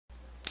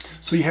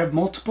So you have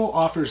multiple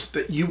offers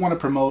that you want to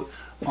promote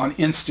on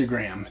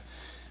Instagram,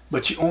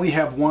 but you only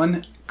have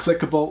one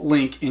clickable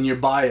link in your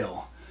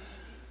bio.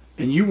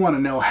 And you want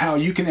to know how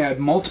you can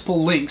add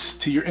multiple links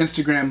to your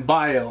Instagram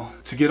bio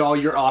to get all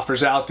your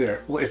offers out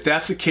there. Well, if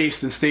that's the case,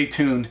 then stay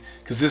tuned,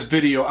 because this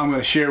video I'm going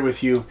to share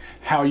with you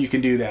how you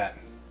can do that.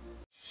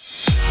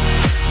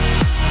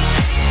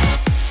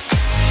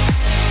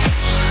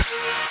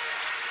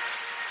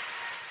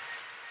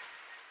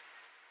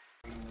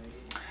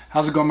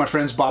 How's it going, my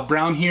friends? Bob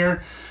Brown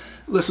here.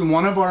 Listen,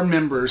 one of our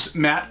members,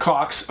 Matt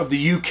Cox of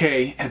the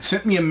UK, had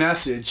sent me a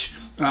message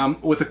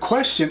with a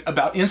question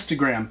about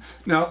Instagram.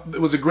 Now,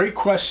 it was a great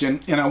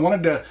question, and I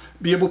wanted to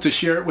be able to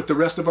share it with the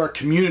rest of our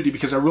community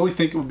because I really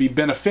think it would be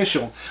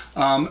beneficial,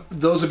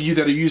 those of you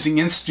that are using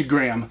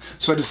Instagram.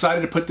 So I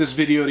decided to put this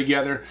video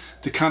together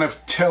to kind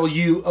of tell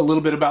you a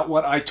little bit about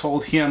what I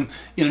told him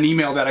in an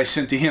email that I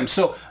sent to him.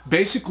 So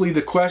basically,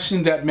 the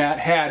question that Matt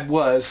had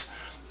was,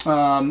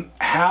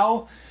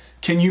 how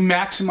can you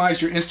maximize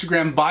your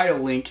Instagram bio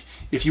link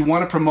if you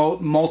want to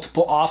promote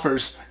multiple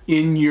offers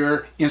in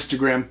your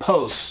Instagram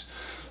posts?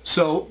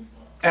 So,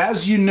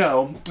 as you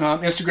know,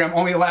 Instagram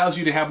only allows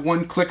you to have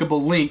one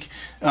clickable link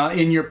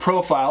in your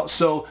profile,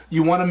 so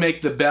you want to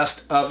make the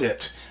best of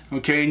it.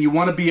 Okay, and you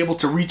want to be able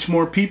to reach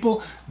more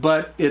people,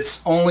 but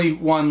it's only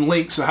one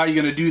link, so how are you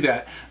going to do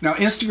that? Now,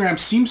 Instagram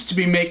seems to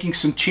be making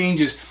some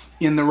changes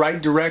in the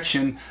right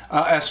direction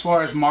as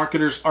far as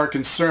marketers are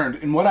concerned.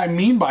 And what I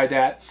mean by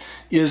that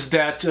is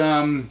that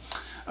although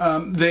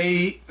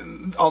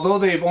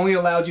they've only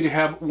allowed you to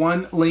have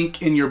one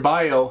link in your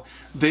bio,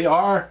 they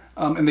are,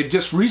 and they've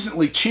just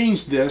recently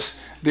changed this,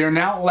 they're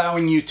now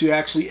allowing you to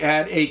actually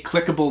add a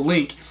clickable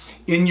link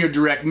in your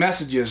direct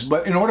messages.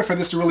 But in order for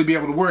this to really be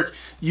able to work,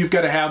 you've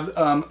got to have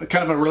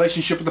kind of a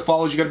relationship with the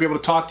followers. You've got to be able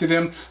to talk to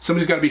them.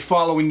 Somebody's got to be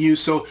following you.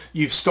 So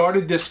you've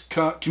started this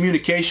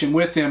communication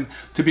with them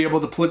to be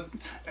able to put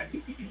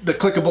the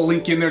clickable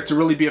link in there to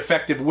really be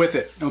effective with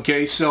it.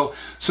 Okay, so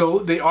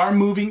they are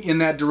moving in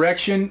that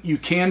direction. You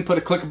can put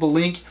a clickable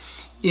link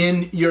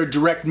in your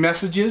direct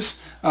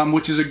messages,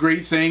 which is a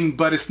great thing,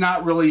 but it's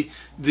not really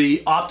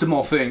the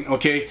optimal thing.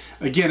 Okay,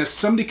 again, if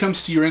somebody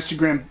comes to your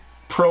Instagram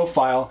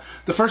profile,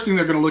 the first thing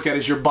they're going to look at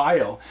is your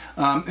bio,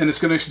 and it's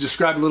going to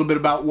describe a little bit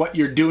about what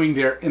you're doing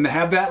there, and to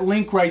have that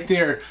link right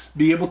there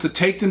be able to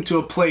take them to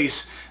a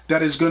place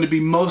that is going to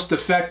be most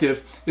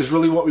effective is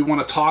really what we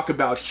want to talk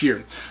about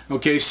here.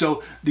 Okay,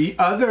 so the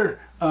other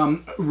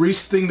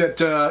recent thing that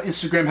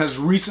Instagram has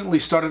recently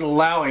started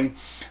allowing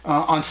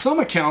on some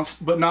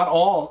accounts, but not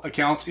all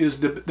accounts,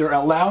 is that they're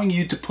allowing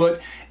you to put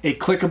a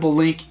clickable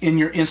link in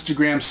your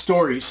Instagram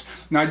stories.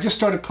 Now, I just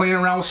started playing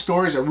around with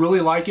stories. I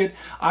really like it.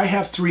 I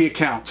have 3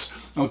 accounts,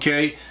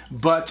 okay,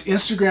 but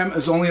Instagram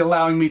is only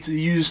allowing me to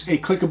use a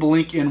clickable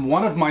link in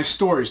one of my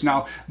stories.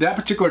 Now, that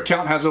particular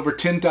account has over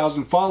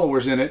 10,000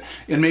 followers in it,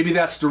 and maybe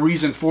that's the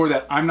reason for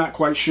that. I'm not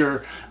quite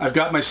sure. I've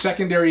got my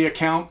secondary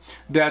account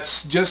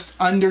that's just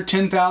under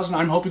 10,000.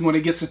 I'm hoping when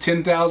it gets to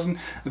 10,000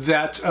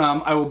 that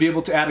I will be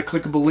able to add a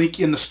clickable link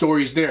in the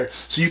stories there.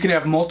 So you can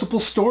have multiple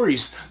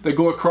stories that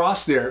go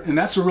across there, and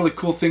that's a really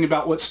cool thing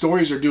about what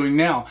stories are doing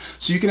now.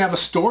 So you can have a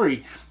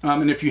story,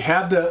 and if you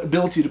have the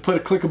ability to put a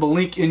clickable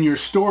link in your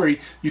story,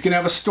 you can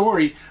have a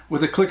story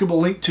with a clickable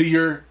link to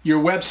your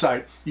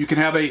website. You can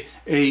have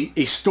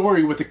a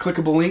story with a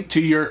clickable link to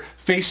your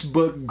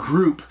Facebook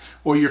group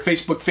or your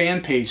Facebook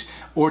fan page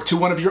or to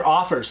one of your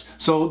offers.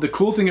 So the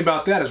cool thing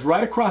about that is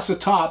right across the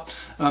top,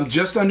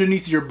 just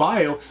underneath your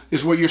bio,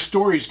 is where your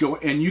stories go,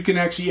 and you can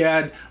actually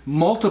add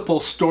multiple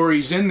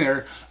stories in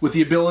there with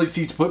the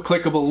ability to put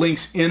clickable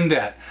links in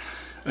that.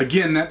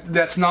 Again,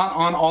 that's not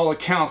on all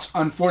accounts,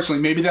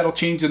 unfortunately. Maybe that'll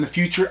change in the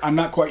future. I'm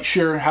not quite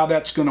sure how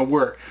that's going to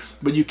work.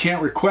 But you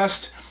can't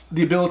request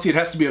the ability. It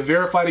has to be a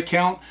verified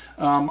account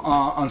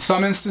on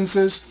some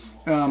instances.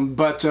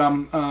 But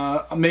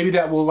maybe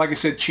that will, like I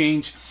said,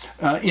 change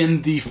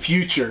in the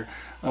future.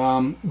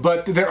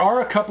 But there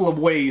are a couple of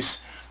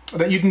ways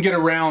that you can get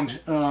around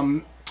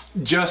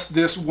just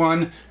this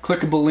one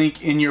clickable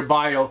link in your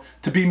bio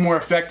to be more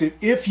effective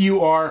if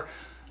you are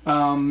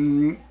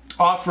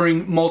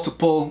offering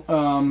multiple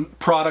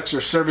products or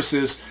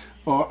services,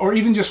 or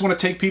even just want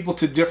to take people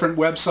to different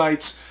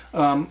websites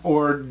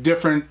or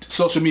different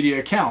social media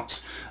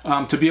accounts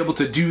to be able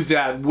to do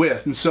that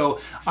with. And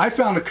so I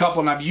found a couple,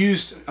 and I've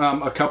used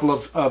a couple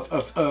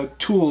of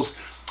tools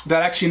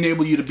that actually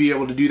enable you to be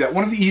able to do that.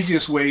 One of the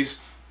easiest ways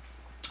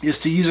is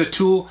to use a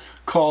tool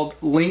called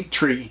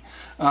Linktree.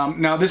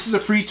 Now, this is a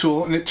free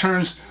tool, and it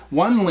turns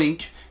one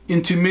link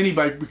into many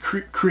by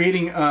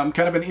creating kind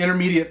of an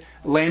intermediate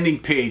landing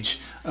page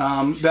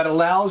that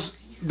allows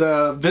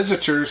the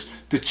visitors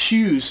to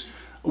choose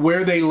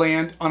where they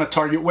land on a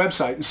target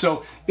website. And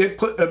so it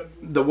put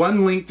the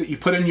one link that you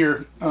put in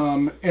your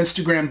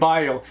Instagram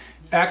bio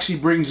actually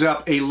brings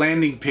up a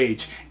landing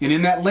page, and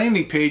in that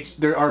landing page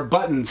there are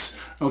buttons,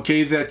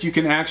 okay, that you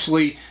can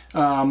actually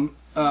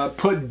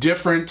put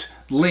different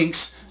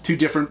links to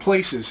different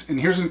places. And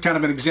here's kind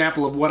of an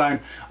example of what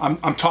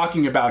I'm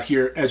talking about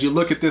here. As you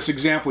look at this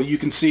example, you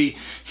can see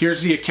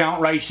here's the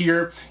account right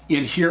here,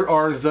 and here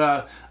are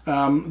the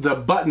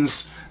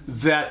buttons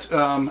that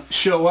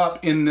show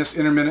up in this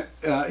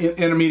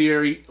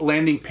intermediary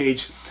landing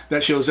page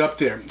that shows up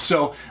there.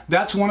 So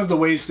that's one of the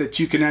ways that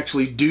you can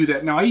actually do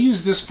that. Now I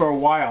used this for a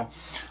while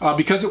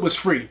because it was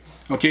free.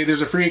 Okay,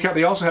 there's a free account.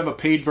 They also have a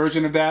paid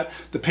version of that.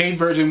 The paid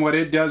version, what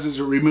it does is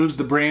it removes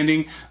the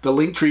branding, the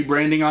Linktree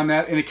branding on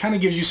that, and it kind of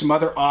gives you some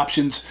other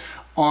options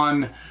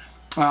on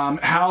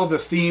how the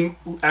theme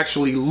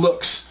actually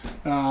looks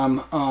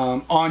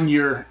on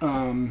your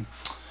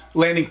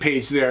landing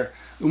page there.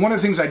 One of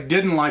the things I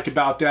didn't like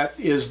about that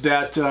is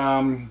that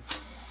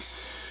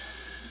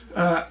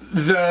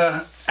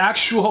the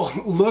actual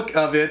look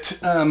of it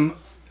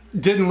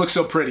didn't look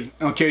so pretty.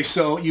 Okay,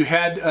 so you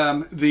had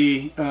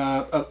the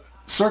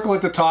circle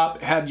at the top,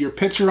 had your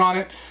picture on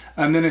it,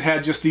 and then it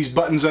had just these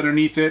buttons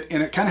underneath it,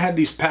 and it kind of had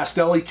these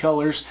pastel-y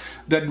colors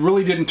that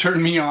really didn't turn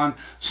me on.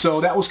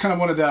 So that was kind of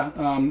one of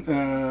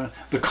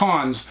the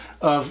cons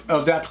of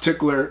that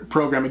particular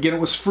program. Again, it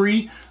was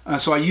free,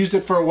 so I used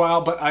it for a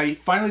while, but I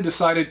finally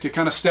decided to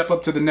kind of step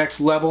up to the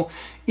next level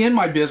in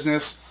my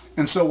business.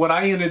 And so what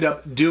I ended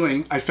up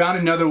doing, I found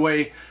another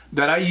way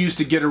that I used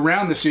to get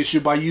around this issue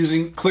by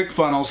using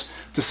Clickfunnels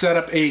to set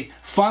up a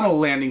funnel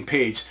landing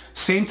page.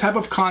 Same type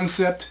of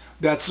concept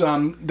that's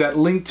that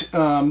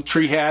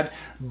Linktree had,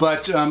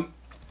 but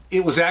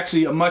it was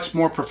actually a much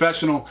more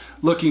professional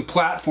looking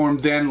platform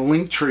than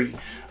Linktree.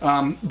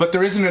 But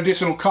there is an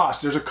additional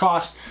cost. There's a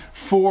cost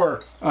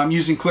for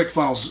using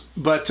Clickfunnels.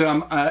 But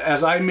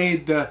as I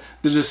made the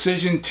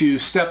decision to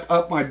step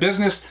up my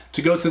business,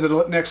 to go to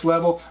the next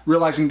level,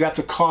 realizing that's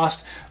a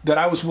cost that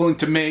I was willing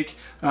to make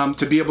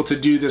to be able to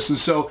do this. And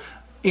so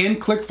in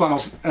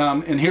Clickfunnels,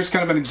 and here's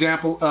kind of an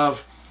example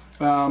of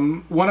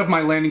one of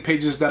my landing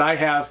pages that I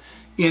have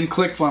in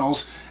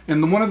Clickfunnels.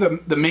 And one of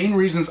the main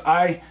reasons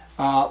I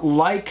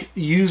like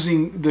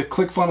using the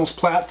Clickfunnels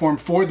platform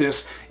for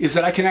this is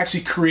that I can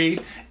actually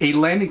create a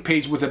landing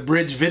page with a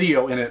bridge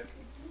video in it.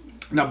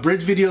 Now,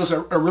 bridge videos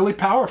are really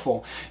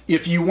powerful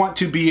if you want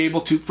to be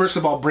able to, first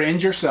of all,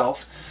 brand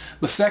yourself,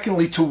 but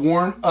secondly, to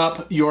warm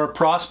up your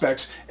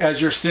prospects as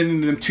you're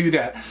sending them to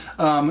that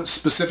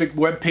specific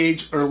web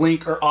page or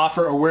link or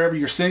offer or wherever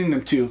you're sending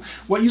them to.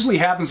 What usually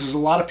happens is a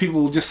lot of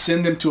people will just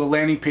send them to a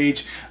landing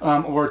page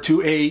or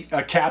to a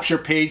capture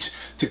page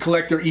to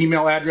collect their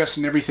email address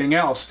and everything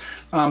else.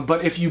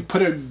 But if you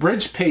put a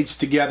bridge page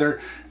together,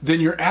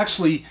 then you're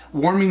actually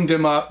warming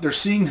them up. They're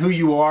seeing who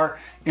you are,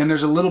 and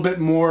there's a little bit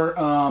more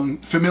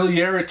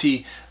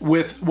familiarity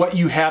with what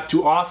you have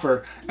to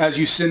offer as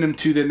you send them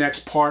to the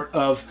next part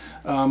of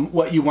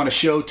what you want to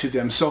show to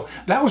them. So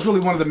that was really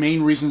one of the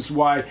main reasons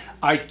why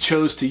I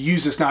chose to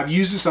use this. Now, I've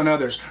used this on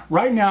others.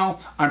 Right now,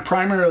 I'm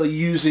primarily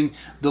using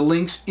the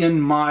links in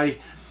my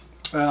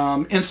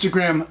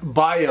Instagram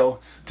bio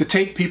to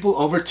take people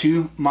over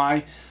to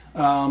my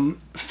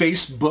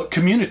Facebook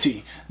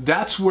community.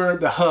 That's where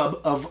the hub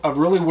of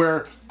really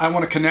where I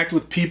want to connect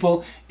with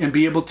people and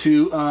be able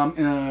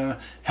to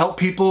help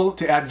people,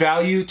 to add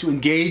value, to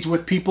engage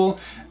with people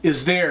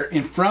is there.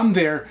 And from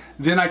there,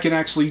 then I can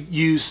actually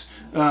use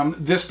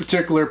this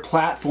particular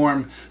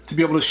platform to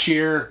be able to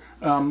share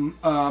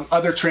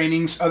other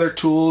trainings, other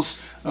tools,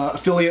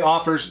 affiliate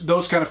offers,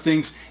 those kind of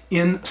things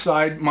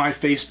inside my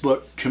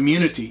Facebook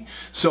community.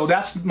 So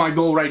that's my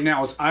goal right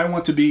now, is I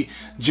want to be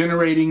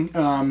generating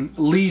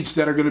leads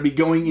that are going to be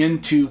going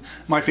into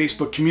my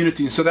Facebook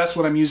community. And so that's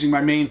what I'm using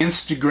my main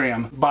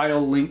Instagram bio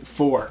link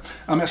for.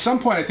 At some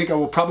point, I think I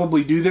will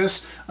probably do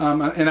this,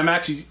 and I'm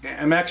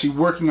actually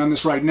working on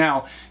this right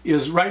now.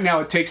 Right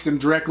now it takes them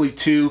directly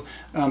to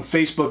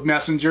Facebook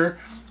Messenger,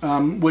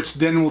 which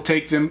then will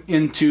take them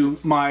into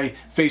my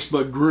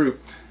Facebook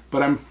group.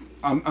 But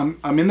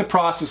I'm in the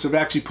process of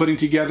actually putting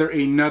together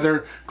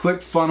another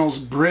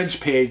Clickfunnels bridge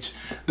page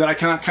that I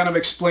can kind of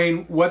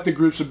explain what the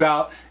group's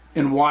about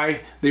and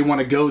why they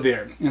want to go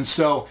there. And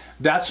so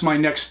that's my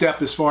next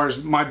step as far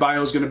as my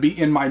bio is going to be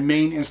in my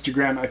main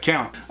Instagram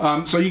account.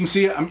 So you can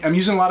see I'm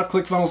using a lot of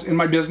Clickfunnels in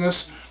my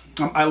business.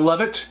 I love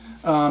it.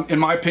 In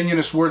my opinion,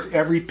 it's worth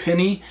every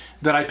penny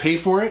that I pay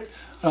for it.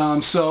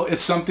 So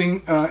it's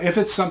something, if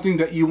it's something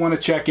that you want to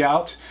check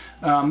out,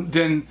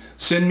 then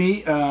send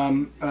me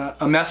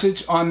a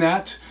message on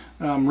that.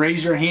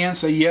 Raise your hand,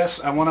 say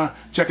yes, I want to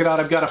check it out.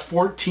 I've got a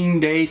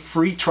 14-day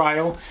free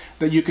trial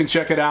that you can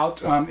check it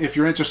out if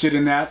you're interested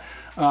in that.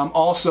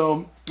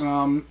 Also,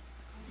 the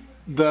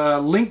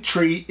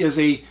Linktree is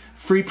a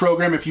free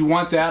program. If you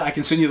want that, I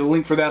can send you the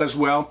link for that as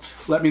well.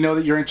 Let me know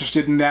that you're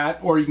interested in that,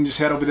 or you can just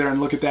head over there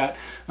and look at that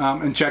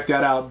and check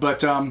that out.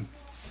 But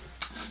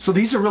so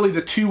these are really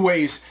the two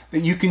ways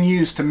that you can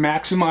use to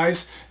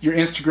maximize your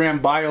Instagram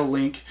bio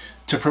link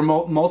to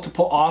promote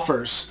multiple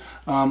offers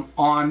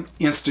on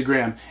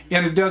Instagram.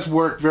 And it does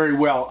work very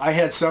well. I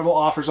had several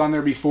offers on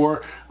there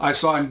before. I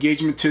saw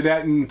engagement to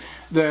that. And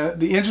the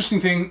interesting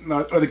thing,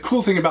 or the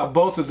cool thing about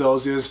both of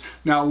those is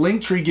now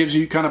Linktree gives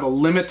you kind of a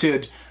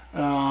limited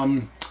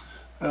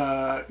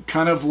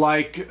kind of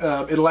like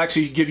it'll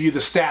actually give you the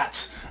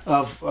stats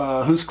of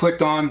who's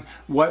clicked on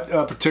what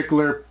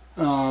particular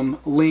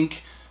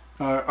link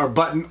or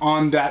button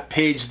on that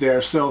page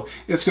there. So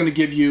it's going to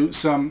give you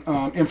some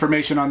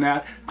information on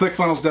that.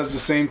 Clickfunnels does the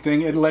same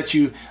thing. It lets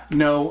you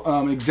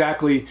know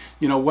exactly,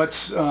 you know,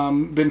 what's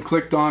been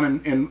clicked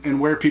on and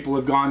where people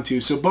have gone to.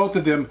 So both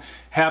of them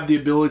have the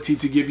ability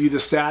to give you the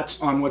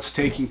stats on what's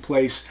taking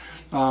place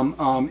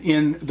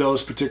in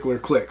those particular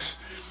clicks.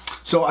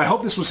 So I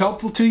hope this was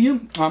helpful to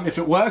you. If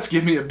it was,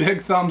 give me a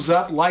big thumbs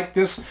up, like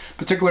this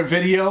particular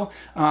video.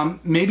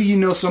 Maybe you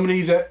know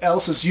somebody that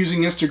else is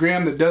using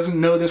Instagram that doesn't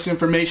know this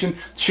information.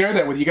 Share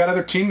that with you. You got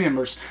other team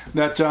members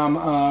that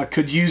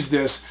could use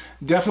this.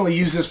 Definitely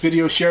use this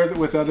video, share it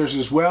with others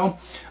as well.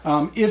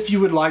 If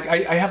you would like,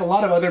 I have a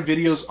lot of other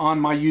videos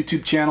on my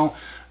YouTube channel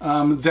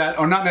that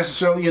are not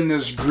necessarily in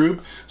this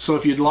group. So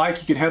if you'd like,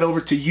 you can head over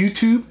to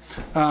YouTube,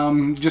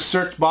 just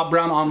search Bob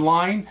Brown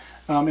Online,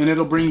 and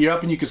it'll bring you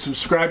up, and you can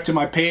subscribe to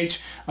my page.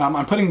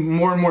 I'm putting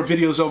more and more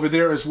videos over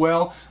there as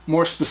well,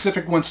 more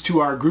specific ones to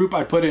our group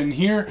I put in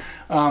here,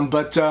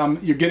 but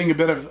you're getting a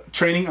bit of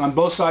training on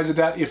both sides of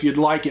that if you'd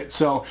like it.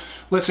 So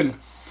listen,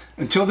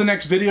 until the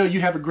next video,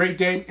 you have a great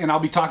day, and I'll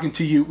be talking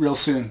to you real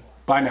soon.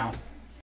 Bye now.